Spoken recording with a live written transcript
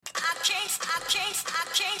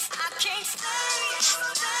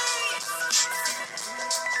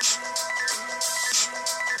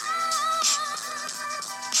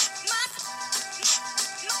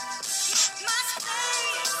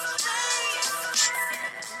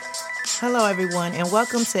Hello, everyone, and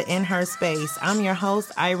welcome to In Her Space. I'm your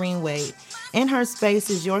host, Irene Wade. In Her Space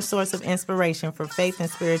is your source of inspiration for faith and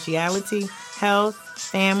spirituality, health,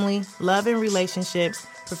 family, love and relationships,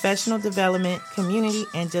 professional development, community,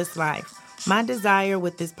 and just life. My desire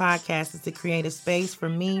with this podcast is to create a space for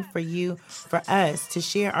me, for you, for us to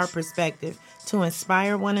share our perspective, to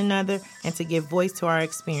inspire one another, and to give voice to our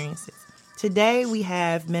experiences. Today, we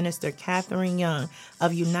have Minister Catherine Young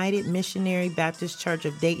of United Missionary Baptist Church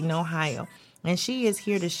of Dayton, Ohio, and she is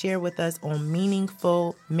here to share with us on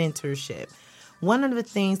meaningful mentorship. One of the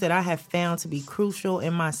things that I have found to be crucial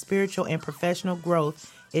in my spiritual and professional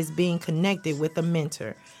growth is being connected with a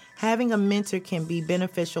mentor. Having a mentor can be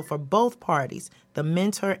beneficial for both parties, the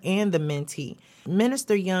mentor and the mentee.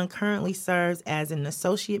 Minister Young currently serves as an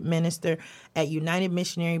associate minister at United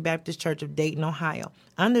Missionary Baptist Church of Dayton, Ohio,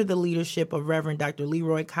 under the leadership of Reverend Dr.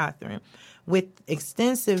 Leroy Cawthron. With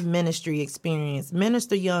extensive ministry experience,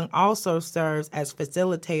 Minister Young also serves as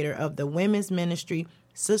facilitator of the Women's Ministry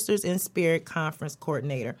Sisters in Spirit Conference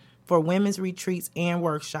Coordinator for women's retreats and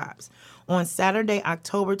workshops. On Saturday,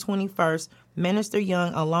 October 21st, Minister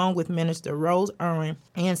Young, along with Minister Rose Irwin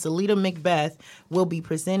and Salita Macbeth, will be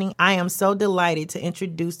presenting. I am so delighted to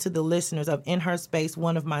introduce to the listeners of In Her Space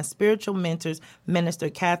one of my spiritual mentors, Minister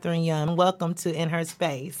Catherine Young. Welcome to In Her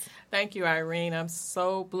Space. Thank you, Irene. I'm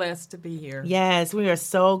so blessed to be here. Yes, we are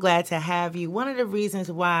so glad to have you. One of the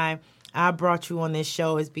reasons why I brought you on this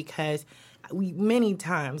show is because many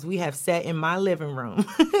times we have sat in my living room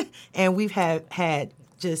and we've had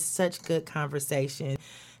just such good conversation.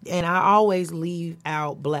 And I always leave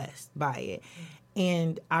out blessed by it.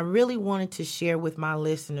 And I really wanted to share with my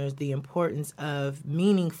listeners the importance of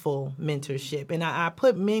meaningful mentorship. And I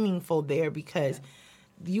put meaningful there because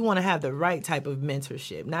you want to have the right type of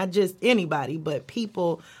mentorship, not just anybody, but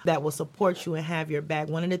people that will support you and have your back.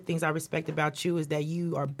 One of the things I respect about you is that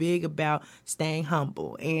you are big about staying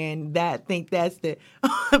humble. And I think that's the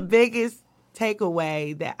biggest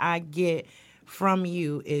takeaway that I get from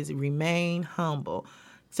you is remain humble.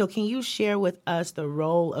 So can you share with us the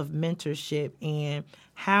role of mentorship and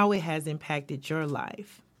how it has impacted your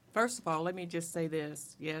life? First of all, let me just say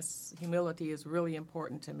this. Yes, humility is really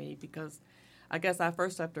important to me because I guess I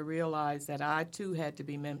first have to realize that I, too, had to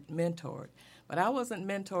be mentored. But I wasn't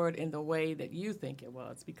mentored in the way that you think it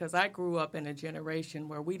was because I grew up in a generation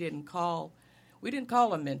where we didn't call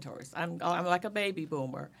them mentors. I'm like a baby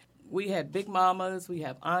boomer. We had big mamas, we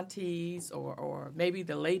have aunties, or maybe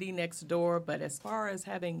the lady next door. But as far as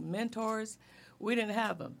having mentors, we didn't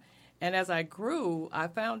have them. And as I grew, I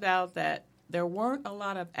found out that there weren't a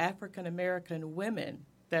lot of African-American women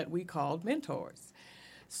that we called mentors.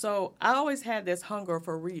 So I always had this hunger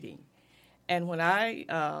for reading. And when I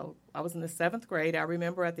was in the 7th grade, I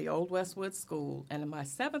remember at the Old Westwood School, and my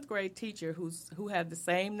 7th grade teacher, who had the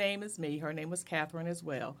same name as me, her name was Catherine as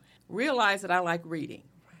well, realized that I like reading.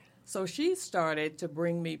 So she started to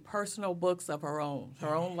bring me personal books of her own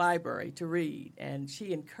library to read. And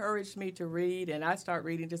she encouraged me to read, and I started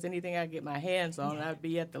reading just anything I could get my hands on. Yeah. I'd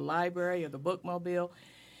be at the library or the bookmobile,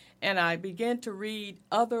 and I began to read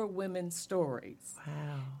other women's stories.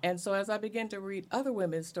 Wow. And so as I began to read other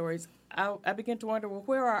women's stories, I began to wonder, well,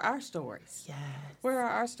 where are our stories? Yes. Where are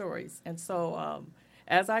our stories? And so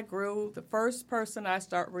as I grew, the first person I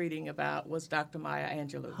started reading about was Dr. Maya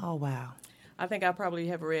Angelou. Oh, wow. I think I probably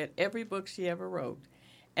have read every book she ever wrote.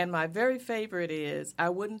 And my very favorite is I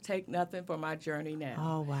Wouldn't Take Nothing for My Journey Now.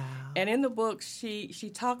 Oh, wow. And in the book,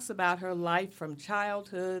 she talks about her life from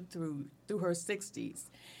childhood through her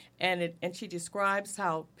 60s. And she describes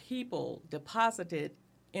how people deposited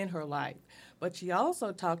in her life. But she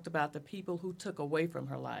also talked about the people who took away from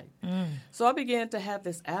her life. So I began to have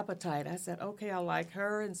this appetite. I said, okay, I like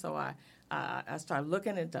her. And so I started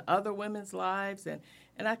looking into other women's lives. And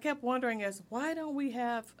I kept wondering why don't we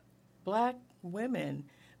have black women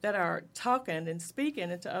that are talking and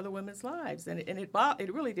speaking into other women's lives? And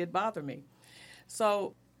it really did bother me.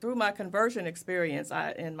 So through my conversion experience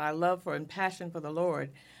and my love for and passion for the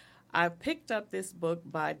Lord, I picked up this book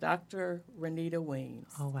by Dr. Renita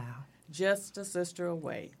Weems. Oh, wow. Just a Sister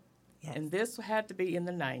Away. Yes. And this had to be in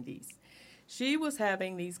the 90s. She was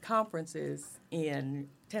having these conferences in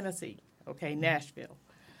Tennessee, Nashville.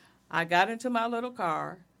 I got into my little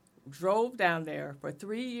car, drove down there for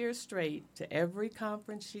 3 years straight to every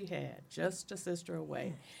conference she had, Just a Sister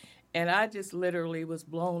Away. And I just literally was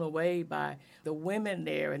blown away by the women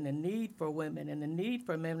there and the need for women and the need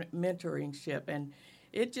for mentoringship. And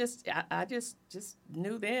it just, I just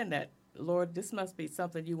knew then that, Lord, this must be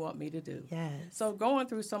something you want me to do. Yes. So going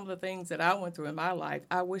through some of the things that I went through in my life,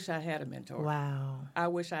 I wish I had a mentor. Wow. I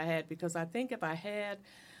wish I had, because I think if I had,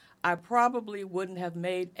 I probably wouldn't have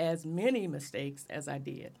made as many mistakes as I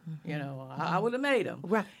did. You know, I would have made them,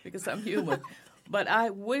 Right. because I'm human. But I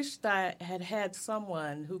wished I had had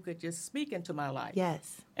someone who could just speak into my life.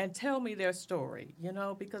 Yes. And tell me their story, you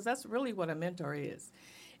know, because that's really what a mentor is.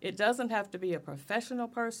 It doesn't have to be a professional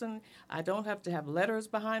person. I don't have to have letters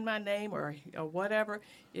behind my name or whatever.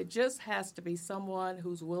 It just has to be someone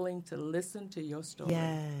who's willing to listen to your story.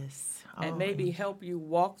 Yes. And maybe help you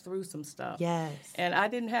walk through some stuff. Yes. And I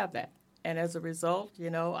didn't have that. And as a result, you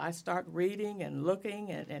know, I start reading and looking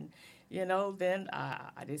and you know, then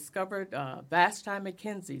I discovered Vashti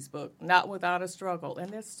McKenzie's book, Not Without a Struggle.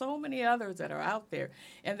 And there's so many others that are out there.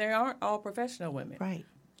 And they aren't all professional women. Right.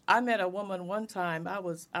 I met a woman one time. I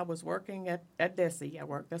was working at Desi.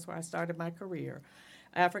 That's where I started my career.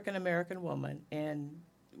 African-American woman. And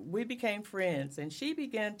we became friends. And she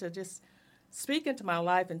began to just speak into my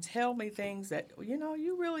life and tell me things that, you know,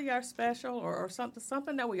 you really are special or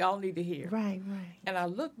something that we all need to hear. Right, right. And I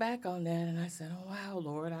look back on that and I said, oh, wow,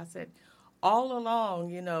 Lord. I said, all along,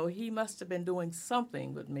 you know, he must have been doing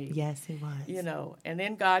something with me. Yes, he was. You know, and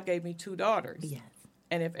then God gave me 2 daughters. Yes.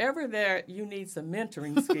 And if ever you need some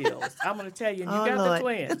mentoring skills, I'm going to tell you, and you Oh, got Lord. the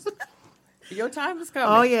twins. Your time is coming.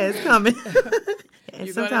 Oh, yeah, it's coming. And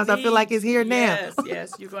sometimes I feel like it's here now.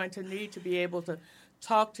 Yes, you're going to need to be able to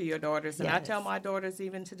talk to your daughters. And I Yes. tell my daughters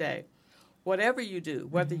even today, whatever you do,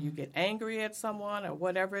 whether you get angry at someone or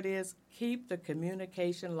whatever it is, keep the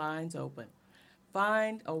communication lines open.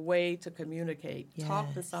 Find a way to communicate. Talk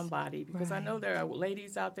to Yes. somebody. Because I Right. know there are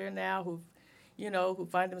ladies out there now who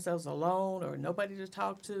find themselves alone or nobody to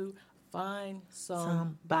talk to. Find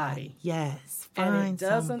somebody. Yes. And Find it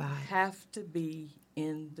doesn't somebody. have to be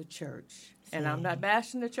in the church. And I'm See. not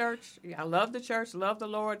bashing the church. I love the church, love the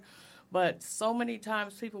Lord. But so many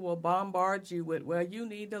times people will bombard you with, well, you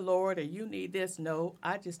need the Lord or you need this. No,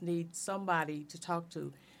 I just need somebody to talk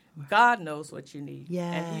to. God knows what you need.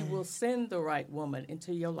 And he will Yes. send the right woman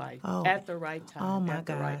into your life Oh. at the right time, Oh, my at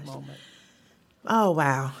the right gosh. moment. Oh,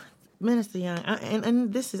 wow. Minister Young,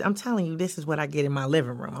 and this is, I'm telling you, this is what I get in my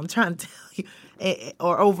living room. I'm trying to tell you,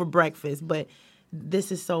 or over breakfast, but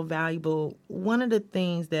this is so valuable. One of the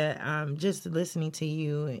things that I'm just listening to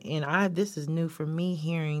you, and this is new for me,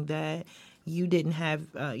 hearing that you didn't have,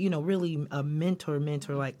 really a mentor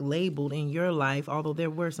like labeled in your life, although there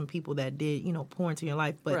were some people that did, pour into your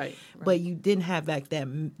life, but Right. but you didn't have like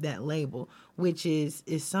that label, which is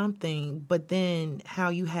something. But then how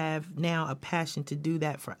you have now a passion to do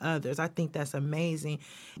that for others, I think that's amazing.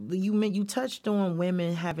 You touched on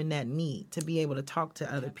women having that need to be able to talk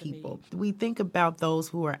to other people. We think about those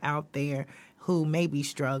who are out there who may be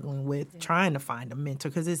struggling with trying to find a mentor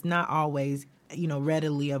because it's not always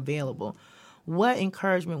readily available. What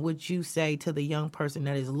encouragement would you say to the young person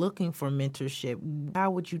that is looking for mentorship?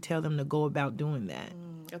 How would you tell them to go about doing that?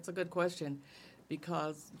 That's a good question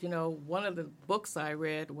because, one of the books I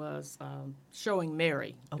read was Showing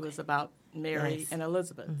Mary. Okay. It was about Mary and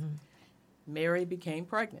Elizabeth. Mm-hmm. Mary became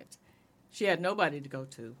pregnant. She had nobody to go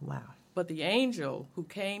to. Wow. But the angel who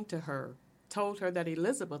came to her told her that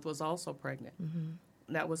Elizabeth was also pregnant.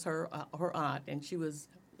 Mm-hmm. That was her aunt, and she was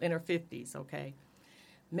in her 50s, okay?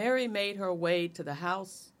 Mary made her way to the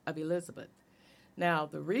house of Elizabeth. Now,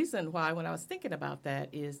 the reason why, when I was thinking about that,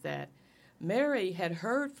 is that Mary had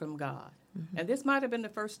heard from God. Mm-hmm. And this might have been the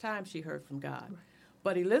first time she heard from God. Right.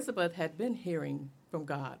 But Elizabeth had been hearing from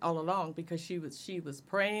God all along because she was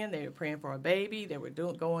praying. They were praying for a baby. They were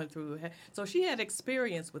going through. So she had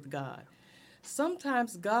experience with God.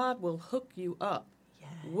 Sometimes God will hook you up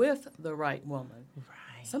with the right woman. Right.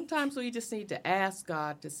 Sometimes we just need to ask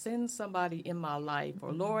God to send somebody in my life,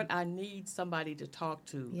 or Lord, I need somebody to talk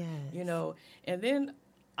to. Yes. And then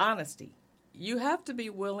honesty. You have to be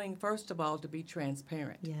willing, first of all, to be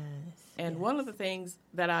transparent. Yes. And one of the things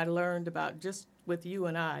that I learned about just with you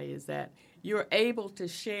and I is that you're able to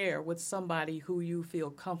share with somebody who you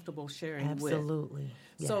feel comfortable sharing with. Absolutely.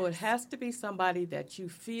 Yes. So it has to be somebody that you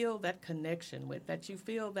feel that connection with, that you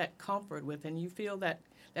feel that comfort with, and you feel that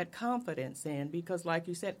confidence in, because like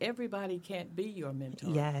you said, everybody can't be your mentor.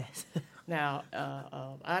 Yes. Now,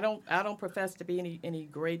 I don't profess to be any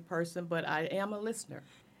great person, but I am a listener.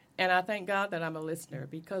 And I thank God that I'm a listener,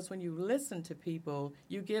 because when you listen to people,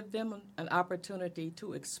 you give them an opportunity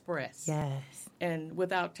to express. Yes. And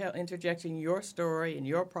without interjecting your story and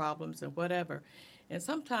your problems and whatever. And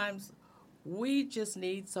sometimes We just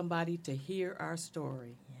need somebody to hear our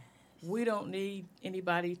story. We don't need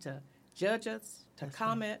anybody to judge us, to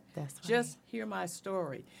comment. Right. That's just hear my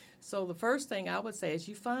story. So the first thing I would say is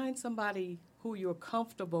you find somebody who you're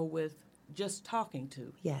comfortable with just talking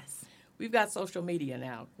to. Yes. We've got social media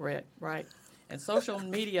now, right? And social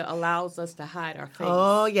media allows us to hide our face.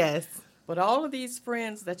 Oh, yes. But all of these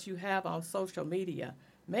friends that you have on social media,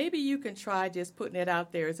 maybe you can try just putting it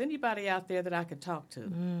out there. Is anybody out there that I could talk to?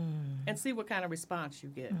 And see what kind of response you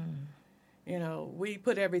get. You know, we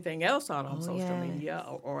put everything else out on social media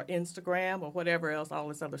or Instagram or whatever else, all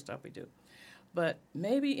this other stuff we do. But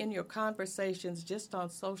maybe in your conversations just on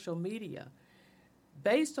social media,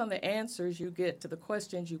 based on the answers you get to the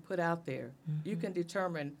questions you put out there, you can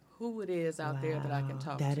determine who it is out there that I can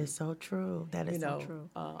talk to. That is so true. That is so true.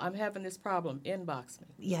 I'm having this problem. Inbox me.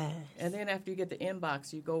 Yes. And then after you get the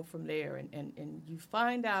inbox, you go from there and you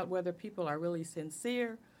find out whether people are really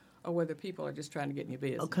sincere or whether people are just trying to get in your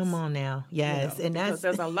business. Oh, come on now. Yes. You know, and that's because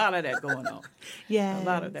there's a lot of that going on. Yes. A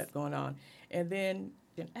lot of that going on. And then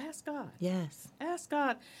ask God. Yes. Ask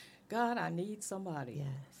God. God, I need somebody. Yes.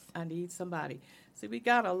 I need somebody. See, we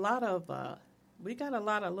got a lot of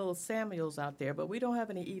little Samuels out there, but we don't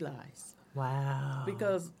have any Elis. Wow.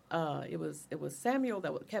 Because it was Samuel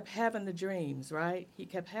that kept having the dreams, right? He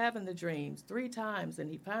kept having the dreams 3 times,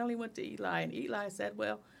 and he finally went to Eli, and Eli said,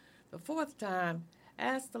 well, the 4th time,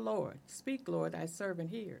 ask the Lord. Speak, Lord, thy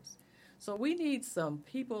servant hears. So we need some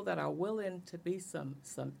people that are willing to be some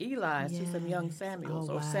Elis to some young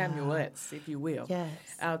Samuels or Samuelettes, if you will,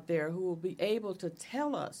 out there who will be able to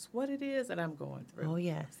tell us what it is that I'm going through. Oh,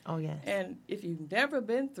 yes. Oh, yes. And if you've never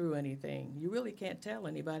been through anything, you really can't tell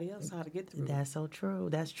anybody else how to get through. That's so true.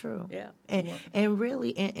 That's true. Yeah. And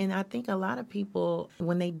really, and I think a lot of people,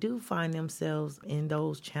 when they do find themselves in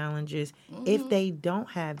those challenges, if they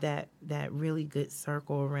don't have that really good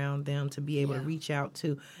circle around them to be able to reach out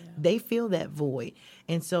to, they feel that void.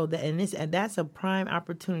 And so that's a prime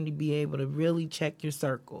opportunity to be able to really check your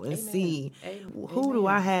circle and see who do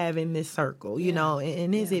I have in this circle, you know,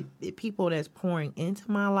 and is it people that's pouring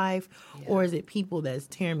into my life or is it people that's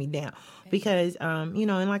tearing me down? Because, you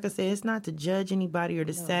know, and like I said, it's not to judge anybody or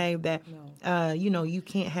to say that, you know, you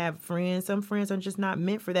can't have friends. Some friends are just not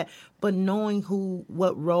meant for that. But knowing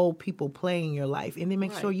what role people play in your life and then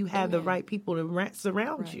make sure you have the right people to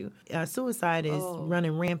surround you. Suicide is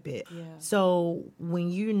running rampant. Yeah. So when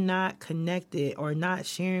you're not connected or not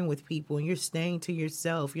sharing with people and you're staying to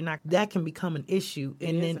yourself, that can become an issue.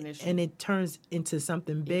 And it turns into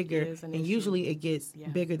something bigger. And usually it gets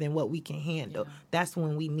bigger than what we can handle. Yeah. That's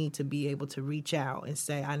when we need to be able to reach out and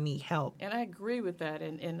say, I need help. And I agree with that.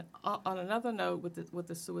 And on another note with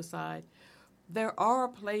the suicide, there are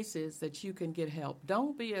places that you can get help.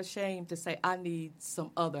 Don't be ashamed to say, I need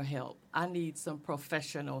some other help. I need some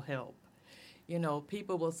professional help. You know,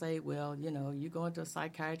 people will say, well, you know, you're going to a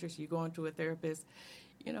psychiatrist, you're going to a therapist.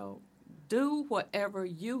 You know, do whatever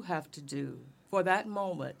you have to do for that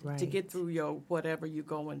moment to get through your whatever you're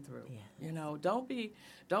going through. Yeah. You know,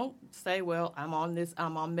 don't say, well, I'm on this,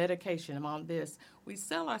 I'm on medication, I'm on this. We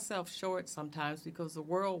sell ourselves short sometimes because the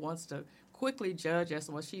world wants to quickly judge us.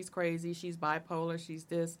 Well, she's crazy, she's bipolar, she's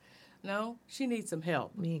this. No, she needs some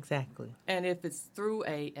help. Exactly. And if it's through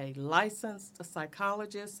a licensed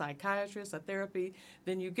psychologist, psychiatrist, a therapy,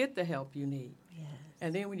 then you get the help you need. Yes.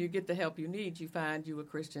 And then when you get the help you need, you find you a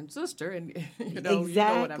Christian sister, and you know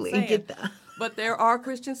what I'm saying. But there are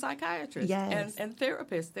Christian psychiatrists and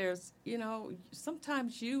therapists. There's, you know,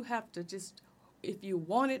 sometimes you have to just, if you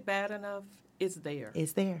want it bad enough, it's there.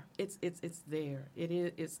 It's there. It's there. It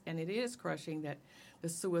is, and it is crushing that the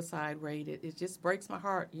suicide rate. It just breaks my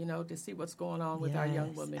heart, you know, to see what's going on with our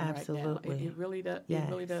young women right now. It really does. Yes. It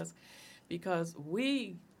really does, because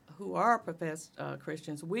we who are professed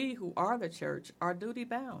Christians, we who are the church, are duty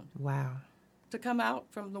bound. Wow. To come out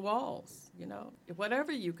from the walls, you know,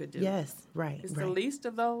 whatever you could do. Yes, right. It's the least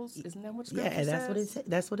of those. Isn't that what Scripture says? Yeah,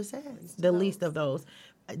 that's what it says. The least of those.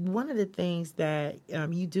 One of the things that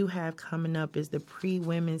you do have coming up is the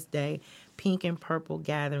Pre-Women's Day Pink and Purple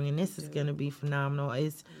Gathering, and this is going to be phenomenal.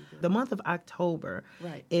 It's the month of October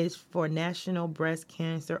is for National Breast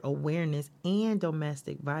Cancer Awareness and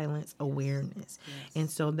Domestic Violence Awareness. Yes. And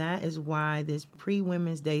so that is why this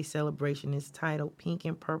Pre-Women's Day celebration is titled Pink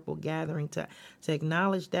and Purple Gathering, to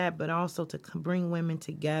acknowledge that, but also to bring women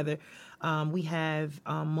together. We have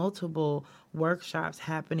multiple workshops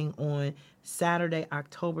happening on Saturday,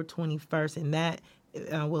 October 21st, and that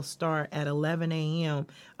will start at 11 a.m.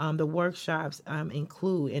 The workshops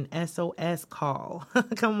include an SOS call.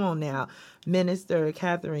 Come on now. Minister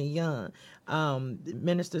Catherine Young.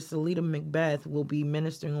 Minister Salita Macbeth will be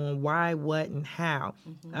ministering on why, what, and how.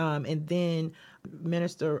 And then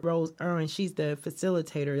Minister Rose Irwin, she's the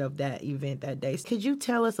facilitator of that event that day. Could you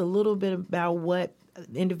tell us a little bit about what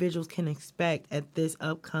individuals can expect at this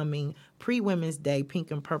upcoming pre-Women's Day Pink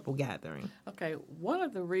and Purple gathering? Okay, one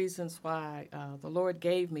of the reasons why the Lord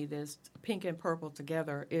gave me this Pink and Purple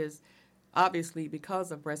together is obviously because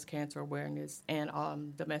of breast cancer awareness and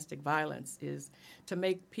domestic violence, is to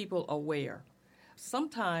make people aware.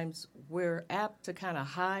 Sometimes we're apt to kind of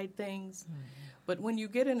hide things, but when you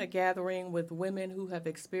get in a gathering with women who have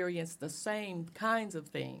experienced the same kinds of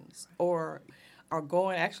things or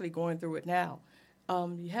are actually going through it now,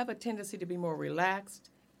 you have a tendency to be more relaxed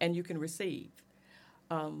and you can receive.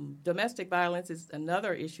 Domestic violence is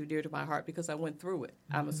another issue dear to my heart because I went through it.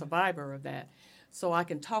 I'm a survivor of that. So I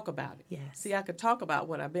can talk about it. Yes. See, I could talk about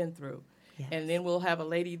what I've been through. Yes. And then we'll have a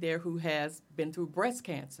lady there who has been through breast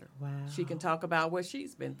cancer. Wow. She can talk about what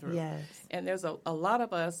she's been through. Yes. And there's a lot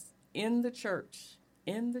of us in the church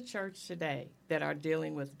today that are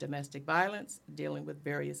dealing with domestic violence, dealing with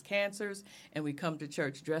various cancers, and we come to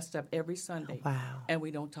church dressed up every Sunday. Wow. And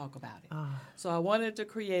we don't talk about it. Oh. So I wanted to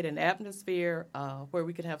create an atmosphere where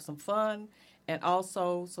we could have some fun and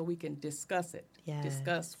also so we can discuss it, Yes.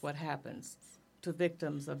 discuss what happens to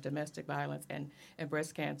victims of domestic violence and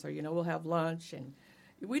breast cancer. You know, we'll have lunch, and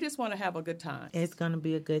we just want to have a good time. It's going to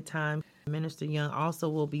be a good time. Minister Young also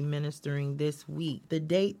will be ministering this week. The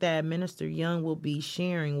date that Minister Young will be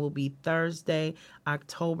sharing will be Thursday,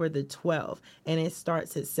 October the 12th, and it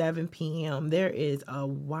starts at 7 p.m. There is a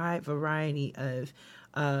wide variety of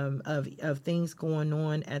things going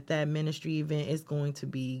on at that ministry event. It's going to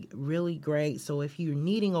be really great. So if you're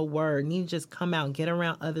needing a word, need to just come out and get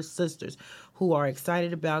around other sisters who are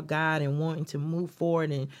excited about God and wanting to move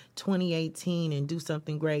forward in 2018 and do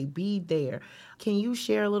something great, be there. Can you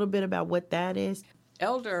share a little bit about what that is?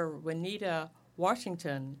 Elder Juanita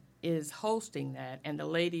Washington is hosting that, and the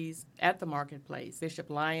ladies at the marketplace.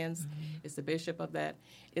 Bishop Lyons is the bishop of that.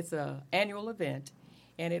 It's an annual event,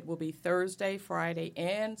 and it will be Thursday, Friday,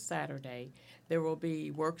 and Saturday. There will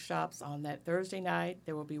be workshops on that Thursday night.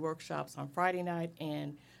 There will be workshops on Friday night,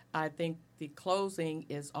 and I think the closing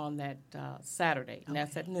is on that Saturday, and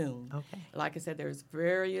that's at noon. Okay. Like I said, there's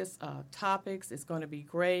various topics. It's going to be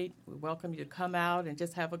great. We welcome you to come out and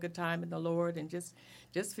just have a good time in the Lord, and just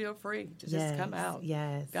feel free to just come out.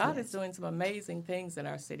 Yes. God is doing some amazing things in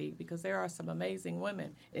our city because there are some amazing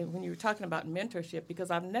women. And when you were talking about mentorship,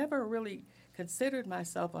 because I've never really considered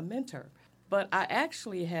myself a mentor, but I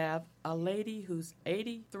actually have a lady who's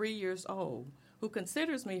 83 years old who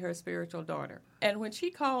considers me her spiritual daughter. And when she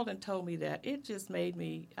called and told me that, it just made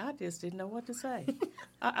me, I just didn't know what to say.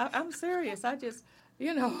 I'm serious. I just,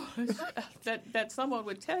 that someone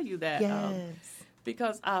would tell you that. Yes.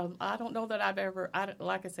 Because I don't know that I've ever,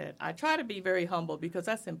 like I said, I try to be very humble because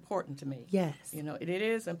that's important to me. Yes. It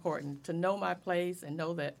is important to know my place and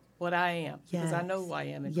know that what I am, because I know who I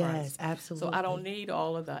am in Christ. Yes, absolutely. So I don't need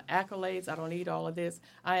all of the accolades. I don't need all of this.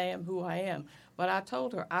 I am who I am. But I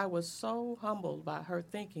told her I was so humbled by her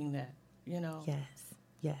thinking that, Yes.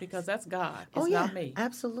 Yes. Because that's God. It's yeah, not me.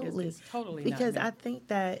 Absolutely. It's totally because not me. I think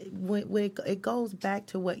that when it goes back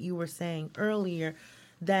to what you were saying earlier,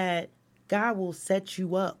 that God will set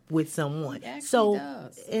you up with someone. He actually so,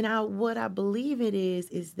 does. And what I believe it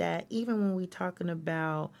is that even when we're talking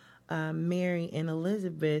about Mary and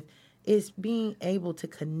Elizabeth, is being able to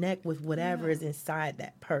connect with whatever is inside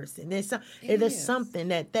that person. There's something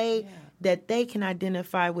that they can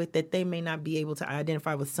identify with that they may not be able to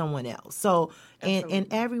identify with someone else. So and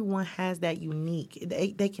everyone has that unique.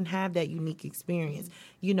 They can have that unique experience.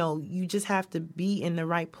 You just have to be in the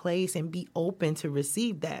right place and be open to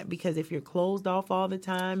receive that. Because if you're closed off all the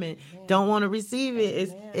time and don't want to receive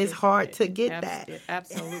it, it's hard to get that.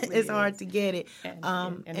 Absolutely, it's hard to get it.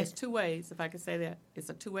 And it's two ways. If I could say that, it's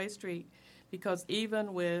a two-way street. Because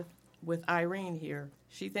even with Irene here,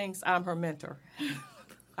 she thinks I'm her mentor.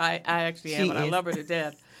 I actually am, and I love her to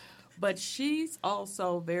death. But she's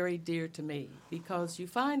also very dear to me because you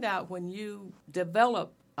find out when you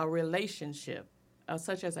develop a relationship,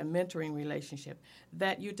 such as a mentoring relationship,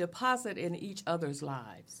 that you deposit in each other's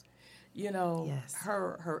lives. Yes.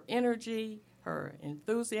 Her energy, her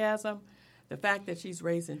enthusiasm, the fact that she's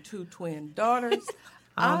raising 2 twin daughters.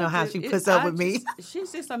 I don't know how she puts up with me.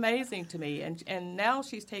 She's just amazing to me, and now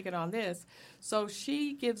she's taken on this, so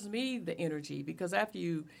she gives me the energy because after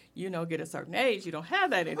you get a certain age, you don't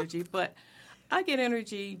have that energy. But I get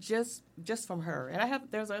energy just from her, and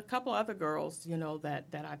there's a couple other girls, that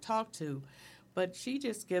I talk to, but she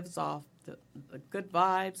just gives off the good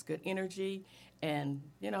vibes, good energy, and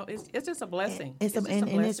it's just a blessing. It's just a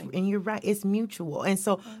blessing. And you're right, it's mutual, and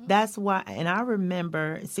so that's why. And I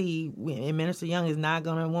remember, and Minister Young is not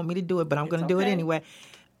going to want me to do it, but I'm going to do it anyway.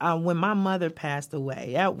 When my mother passed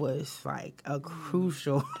away, that was like a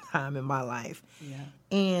crucial time in my life. Yeah.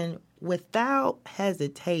 And without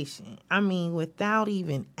hesitation, without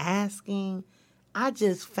even asking, I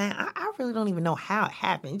just found, I really don't even know how it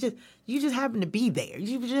happened. You just happened to be there.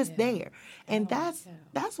 You were just there. And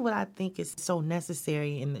that's what I think is so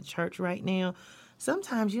necessary in the church right now.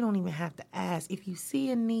 Sometimes you don't even have to ask. If you see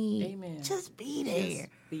a need, Amen. Just be there. Just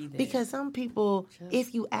be there. Because some people,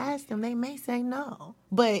 if you ask them, they may say no.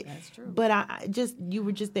 But that's true. But you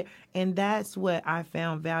were just there. And that's what I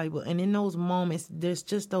found valuable. And in those moments, there's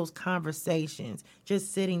just those conversations,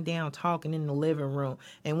 just sitting down, talking in the living room.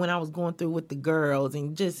 And when I was going through with the girls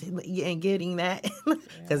and getting that,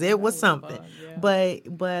 because it was something. Yeah.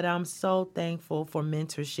 But I'm so thankful for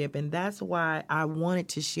mentorship. And that's why I wanted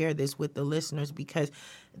to share this with the listeners, because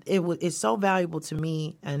it's so valuable to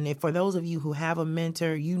me. And for those of you who have a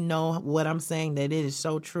mentor, you know what I'm saying, that it is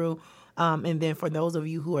so true. And then for those of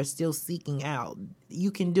you who are still seeking out,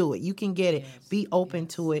 you can do it. You can get it. Yes. Be open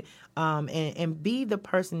to it. And be the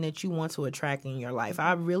person that you want to attract in your life.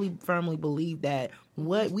 I really firmly believe that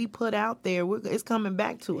what we put out there, it's coming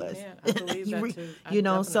back to us. I believe that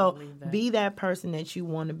too. So be that person that you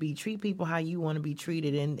want to be. Treat people how you want to be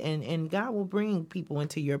treated, and God will bring people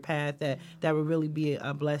into your path that will really be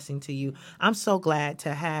a blessing to you. I'm so glad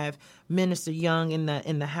to have Minister Young in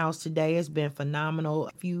the house today. It's been phenomenal.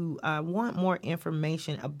 If you want more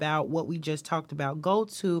information about what we just talked about, go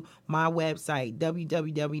to my website,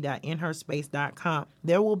 www.inherspace.com.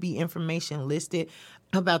 There will be information listed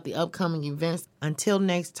about the upcoming events. Until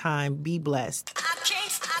next time, be blessed.